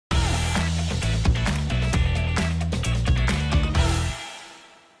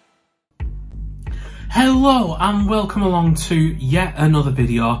Hello and welcome along to yet another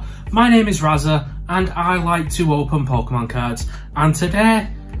video. My name is Razza and I like to open Pokemon cards, and today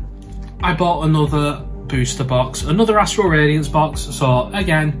I bought another booster box, another Astral Radiance box. So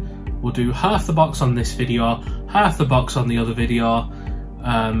again, we'll do half the box on this video, half the box on the other video.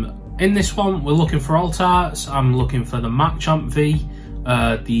 In this one we're looking for alt arts. I'm looking for the Machamp V,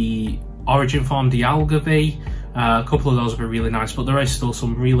 the Origin Form Dialga V. A couple of those would be really nice, but there is still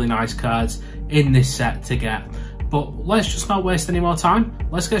some really nice cards in this set to get. But let's just not waste any more time.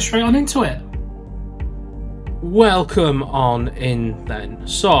 Let's get straight on into it. Welcome on in then.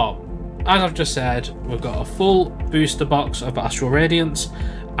 So, as I've just said, we've got a full booster box of Astral Radiance.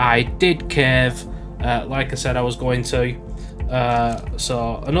 I did cave, like I said I was going to.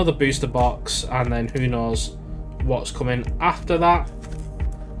 So another booster box, and then who knows what's coming after that.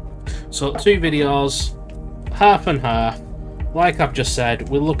 So 2 videos. Half and half. Like I've just said,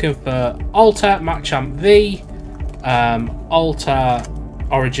 we're looking for Alter Machamp V, Alter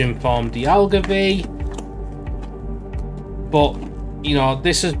Origin Form Dialga V. But, you know,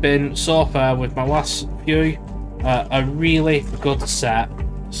 this has been, so far with my last few, a really good set.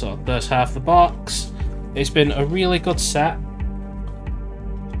 So there's half the box. It's been a really good set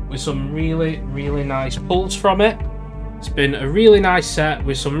with some really nice pulls from it. It's been a really nice set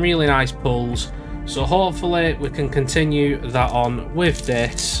with some really nice pulls. So hopefully we can continue that on with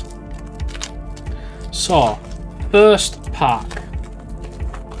this. So, first pack.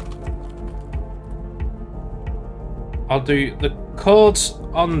 I'll do the codes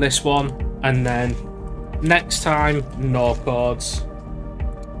on this one, and then next time, no codes.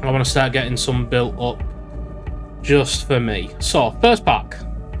 I want to start getting some built up just for me. So, first pack.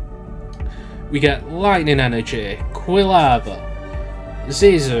 We get Lightning Energy, Quilava,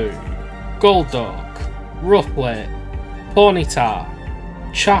 Zizu, Golduck, Rufflet, Ponyta,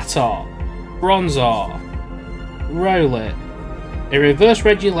 Chatot, Bronzor, Rowlet, a reverse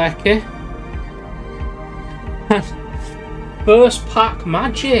Regieleki, first pack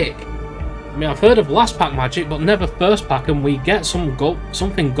magic. I mean, I've heard of last pack magic, but never first pack, and we get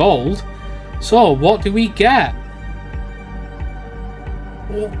something gold. So, what do we get?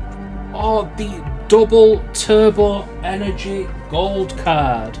 Oh, the double turbo energy gold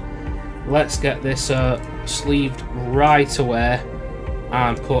card. Let's get this sleeved right away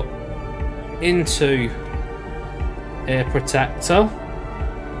and put into a protector,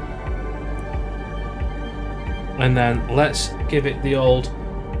 and then let's give it the old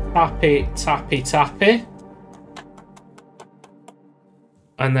tappy,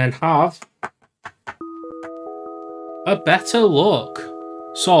 and then have a better look.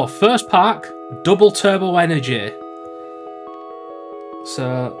 So first pack, double turbo energy.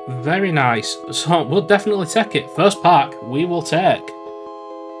 So, very nice. So, we'll definitely take it. First pack, we will take.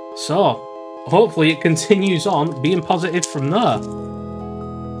 So, hopefully it continues on being positive from there.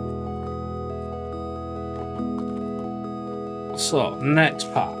 So,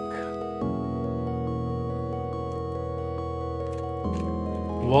 next pack.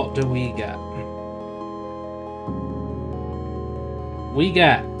 What do we get? We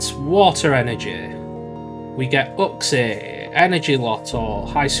get Water Energy. We get Uxie, Energy Lotto,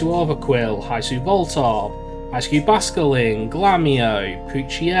 Haisu Overquill, Haisu Voltorb, Haisu Basculing, Glameow,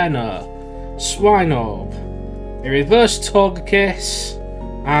 Poochyena, Swinub, a reverse Togekiss,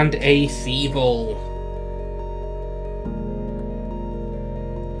 and a Thievul.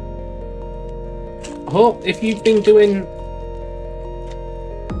 I hope if you've been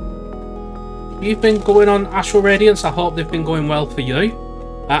going on Astral Radiance, I hope they've been going well for you.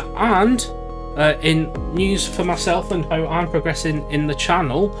 And in news for myself and how I'm progressing in the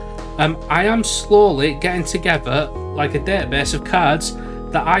channel, I am slowly getting together like a database of cards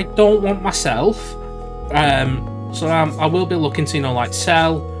that I don't want myself. So I will be looking to, you know, like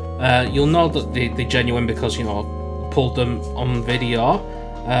sell. You'll know that they're genuine because, you know, I pulled them on video.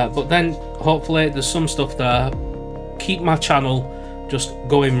 But then hopefully there's some stuff there. Keep my channel just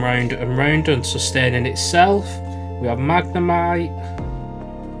going round and round and sustaining itself. We have Magnemite.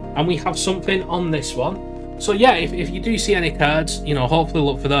 And we have something on this one. So yeah, if you do see any cards, you know, hopefully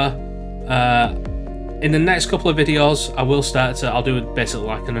look for there. In the next couple of videos, I will start to, I'll do basically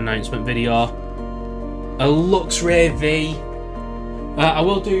like an announcement video. A Luxray V. I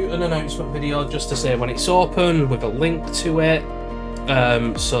will do an announcement video just to say when it's open with a link to it.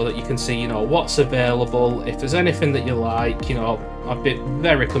 So that you can see, you know, what's available. If there's anything that you like, you know, I've been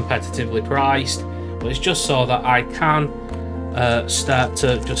very competitively priced. But it's just so that I can start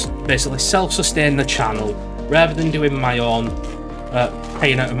to just basically self-sustain the channel rather than doing my own,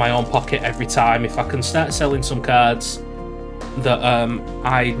 paying out of my own pocket every time. If I can start selling some cards that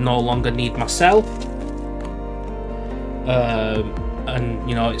I no longer need myself, and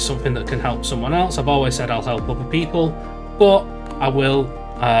you know, it's something that can help someone else. I've always said I'll help other people, but I will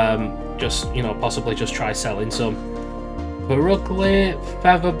just, you know, possibly just try selling some. Barugly,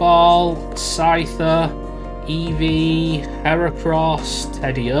 Featherball, Scyther, Eevee, Heracross,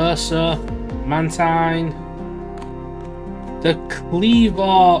 Teddy Ursa, Mantine, the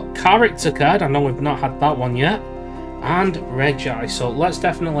Cleaver character card. I know we've not had that one yet, and Reggie. So let's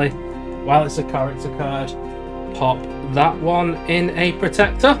definitely, while it's a character card, pop that one in a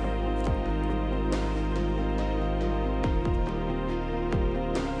protector.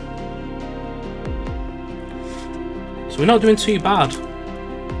 So we're not doing too bad.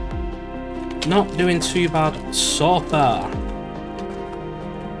 Not doing too bad so far.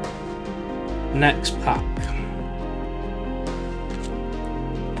 Next pack.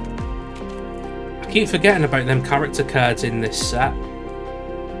 I keep forgetting about them character cards in this set.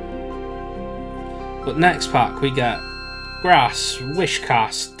 But next pack we get Grass,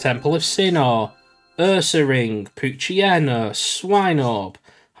 Wishcast, Temple of Sinnoh, Ursaring, Poochyena, Swinub,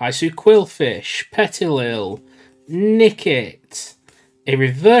 Haisu Quillfish, Petilil, Nickit, a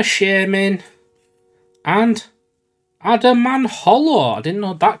Reverse Shaman, and Adaman Hollow. I didn't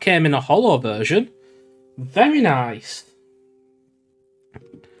know that came in a hollow version. Very nice.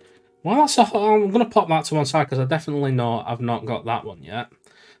 Well, that's I'm going to pop that to one side because I definitely know I've not got that one yet.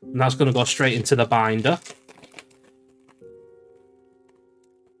 And that's going to go straight into the binder.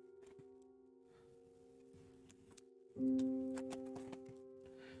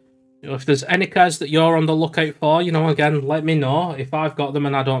 You know, if there's any cards that you're on the lookout for, you know, again, let me know. If I've got them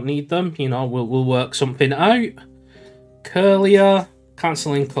and I don't need them, you know, we'll work something out. Curlier,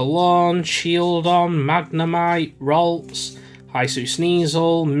 Cancelling Cologne, Shieldon, Magnemite, Ralts, Haisu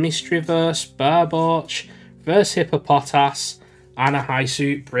Sneasel, Mistreverse, Barboach, Verse Hippopotas, and a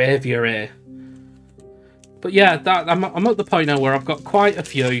Haisu Braviary. But yeah, I'm at the point now where I've got quite a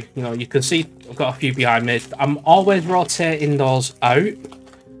few. You know, you can see I've got a few behind me. I'm always rotating those out.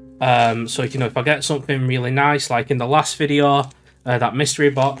 So, you know, if I get something really nice, like in the last video, that mystery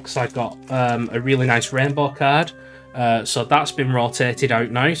box, I got a really nice rainbow card. So that's been rotated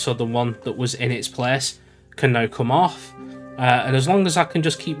out now. So the one that was in its place can now come off. And as long as I can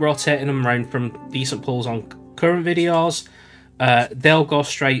just keep rotating them around from decent pulls on current videos, they'll go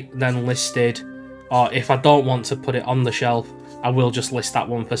straight then listed. Or if I don't want to put it on the shelf, I will just list that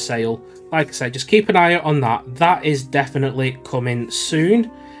one for sale. Like I said, just keep an eye out on that. That is definitely coming soon.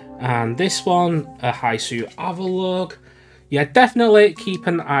 And this one, a Haisu Avalugg. Yeah, definitely keep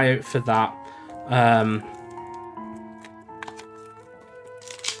an eye out for that.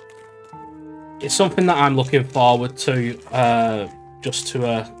 It's something that I'm looking forward to, just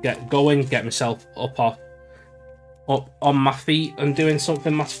to get going, get myself up on my feet and doing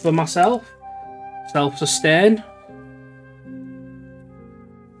something for myself. Self-sustain.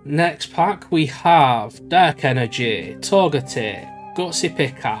 Next pack we have Dark Energy, Togetic, Gutsy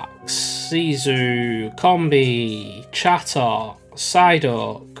Pickaxe, Sizu, Combi, Chatot,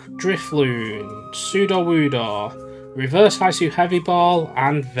 Psyduck, Drifloon, Sudowoodo, Reverse Haisu Heavy Ball,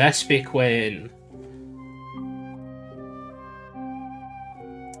 and Vespiquen.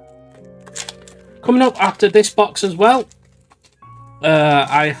 Coming up after this box as well,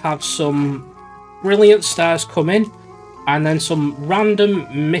 I have some Brilliant Stars coming, and then some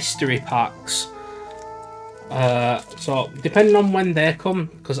random mystery packs. So depending on when they come,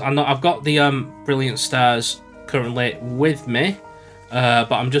 because I know I've got the Brilliant Stars currently with me,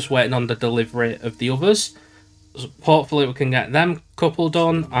 but I'm just waiting on the delivery of the others. So hopefully we can get them couple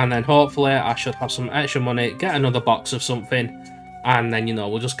done, and then hopefully I should have some extra money, get another box of something, and then, you know,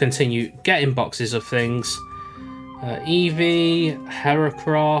 we'll just continue getting boxes of things. Eevee,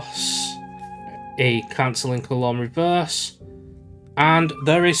 Heracross, a Cancelling Cologne Reverse, and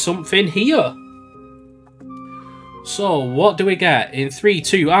there is something here. So what do we get in 3,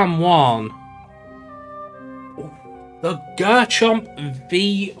 2, and 1? The Garchomp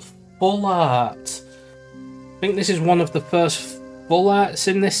V Full Art. I think this is one of the first full arts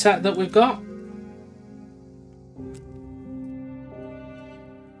in this set that we've got.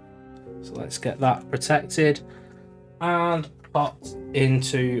 So let's get that protected and popped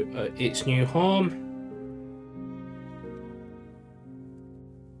into its new home.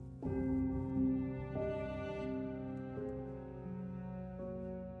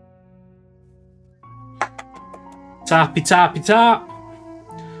 Tappy tappy tap.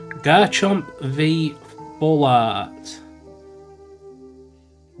 Garchomp V Full Art.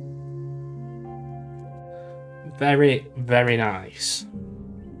 Very, very nice.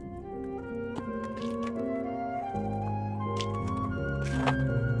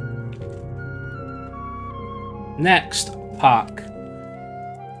 Next pack,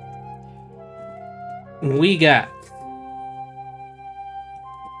 we get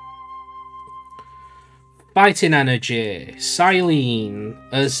Fighting Energy, Silene,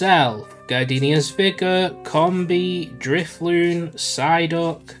 Azel, Gardenia's Vigor, Combi, Drifloon,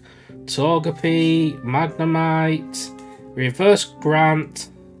 Psyduck, Togepi, Magnemite, Reverse Grant,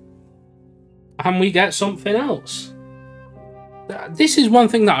 and we get something else. This is one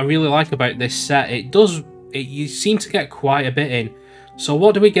thing that I really like about this set. You seem to get quite a bit in. So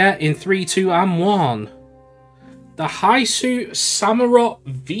what do we get in 3, 2, and 1? The Highsuit Samurott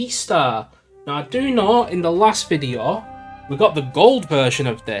V-Star. Now I do know in the last video we got the gold version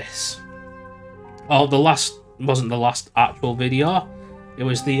of this. Oh, the last wasn't the last actual video. It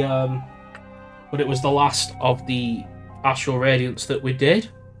was the but it was the last of the Astral Radiance that we did.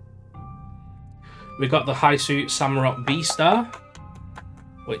 We got the Highsuit Samurott V-Star,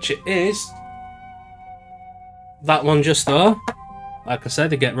 which it is that one just there. Like I said,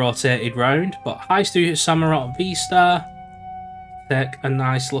 they get rotated round, but Highsuit Samurott V-Star. Take a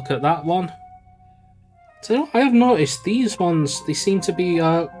nice look at that one. So I have noticed these ones, they seem to be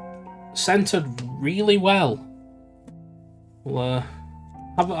centered really well. Well,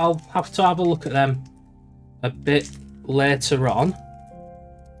 I'll have to have a look at them a bit later on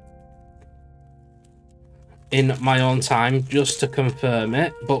in my own time just to confirm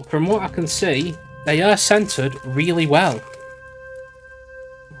it, but from what I can see, they are centered really well.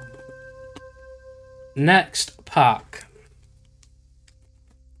 Next pack.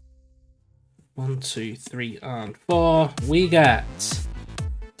 1, 2, 3, and 4. We get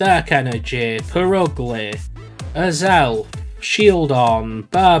Dark Energy, Purugly, Azel, Shieldon,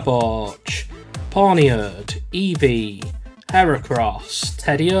 Barboach, Pawniard, Eevee, Heracross,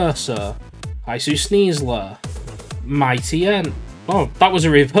 Teddiursa, Highsuit Sneasler, Mighty N. Oh, that was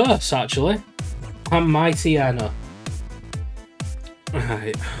a reverse actually. And Mighty Enna.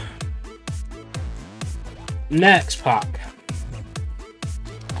 Right. Next pack.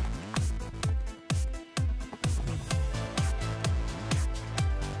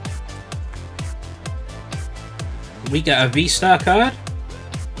 We get a V-Star card.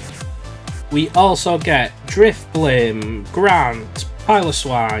 We also get Drifblim, Grant,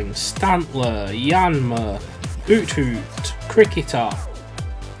 Piloswine, Stantler, Yanma, Hoothoot, Kricketot,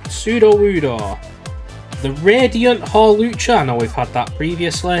 Sudowoodo, the Radiant Hawlucha, I know we've had that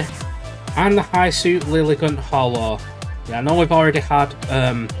previously, and the Highsuit Lilligant Hollow. Yeah, I know we've already had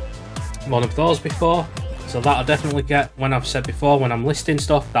one of those before, so that'll definitely get, when I've said before, when I'm listing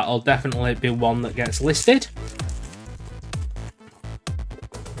stuff, that'll definitely be one that gets listed.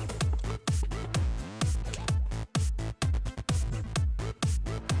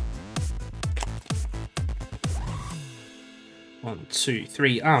 One, 2,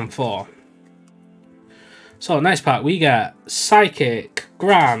 3, and 4. So next pack we get Psychic,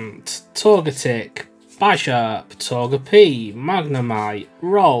 Grant, Togetic, Bisharp, Togepi, Magnemite,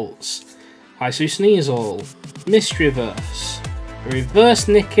 Ralts, Highsuit Sneasel, Mischievous, Reverse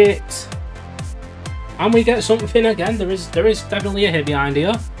Nickit, and we get something again. There is definitely a hit behind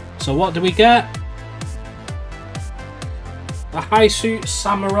here. So what do we get? The Highsuit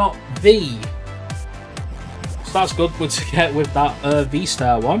Samurott V. So that's good to get with that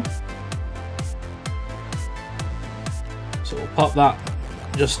V-Star one. So we'll pop that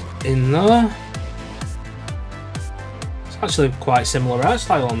just in there. It's actually quite similar art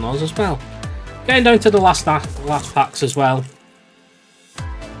style on those as well. Getting down to the last packs as well.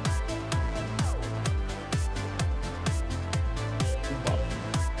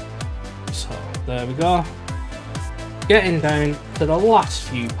 So there we go. Getting down to the last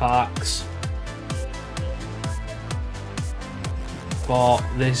few packs for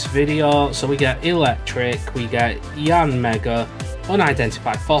this video. So we get Electric, we get Yanmega,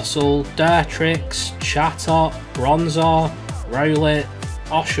 Unidentified Fossil, Dartrix, Chatot, Bronzor, Rowlet,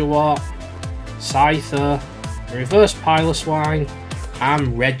 Oshawott, Scyther, Reverse Piloswine, and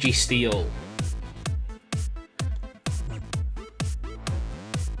Registeel.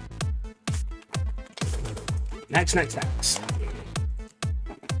 Next.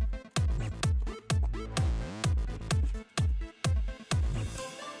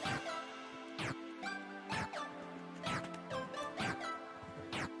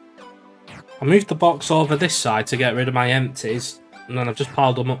 I moved the box over this side to get rid of my empties, and then I've just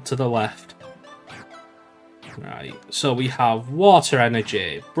piled them up to the left. Right, so we have Water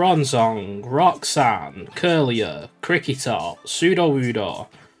Energy, Bronzong, Roxanne, Curlier, Kricketot, Sudowoodo,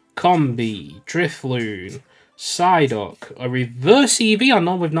 Combi, Drifloon, Psyduck, a Reverse Eevee, I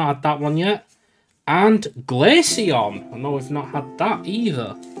know we've not had that one yet, and Glaceon, I know we've not had that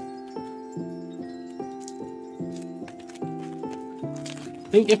either.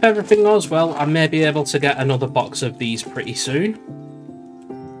 think if everything goes well, I may be able to get another box of these pretty soon.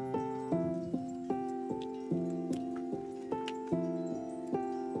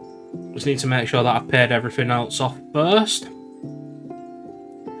 Just need to make sure that I've paid everything else off first.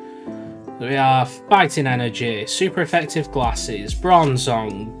 So we have Fighting Energy, Super Effective Glasses,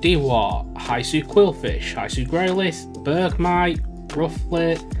 Bronzong, Dewart, Haisu Quillfish, Haisu Growlithe, Bergmite,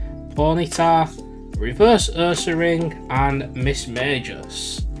 Rufflet, Ponyta, Reverse Ursaring, and Miss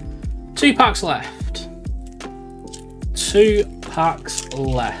Magus. 2 packs left. 2 packs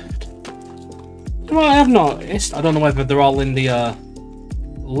left. Well, I have noticed, I don't know whether they're all in the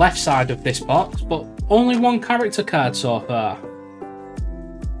left side of this box, but only 1 character card so far.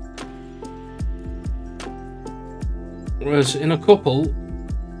 Whereas in a couple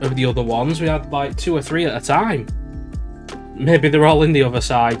of the other ones, we had like 2 or 3 at a time. Maybe they're all in the other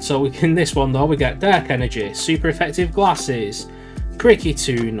side. So in this one though, we get Dark Energy, Super Effective Glasses,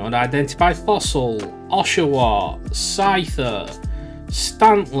 Cricketune, Unidentified Fossil, Oshawott, Scyther,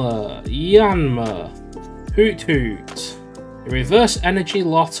 Stantler, Yanma, Hoot Hoot, Reverse Energy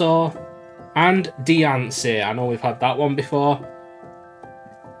Lotto, and Diancie. I know we've had that one before.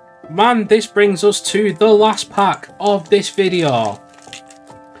 Man, this brings us to the last pack of this video.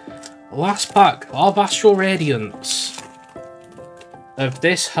 Last pack of Astral Radiance of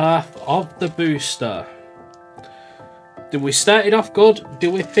this half of the booster. Do we start it off good? Do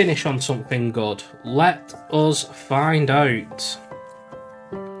we finish on something good? Let us find out.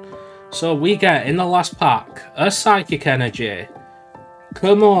 So we get in the last pack a Psychic Energy,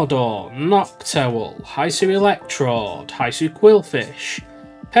 Komodo, Noctowl, Haisu Electrode, Haisu Quillfish,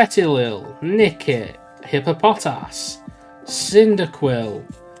 Petilil, Nickit, Hippopotas, Cyndaquil,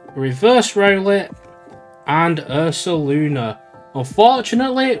 Reverse Rowlet, and Ursaluna.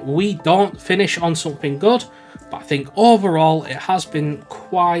 Unfortunately, we don't finish on something good, but I think overall it has been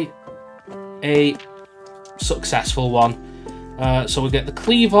quite a successful one. So we get the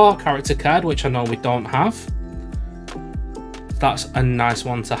Cleavor character card, which I know we don't have. That's a nice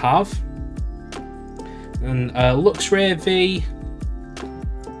one to have. And Luxray V,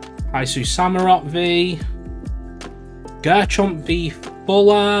 Haisu Samurott V, Garchomp V Full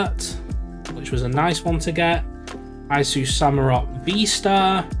Art, which was a nice one to get. Haisu Samurott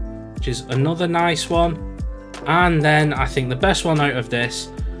V-Star, which is another nice one. And then I think the best one out of this,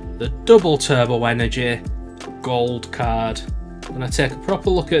 the Double Turbo Energy Gold card. I'm going to take a proper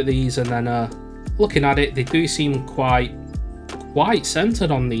look at these, and then looking at it, they do seem quite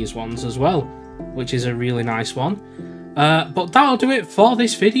centered on these ones as well, which is a really nice one. But that'll do it for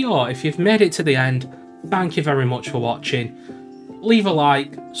this video. If you've made it to the end, thank you very much for watching. Leave a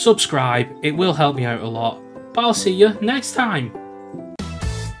like, subscribe, it will help me out a lot. But I'll see you next time.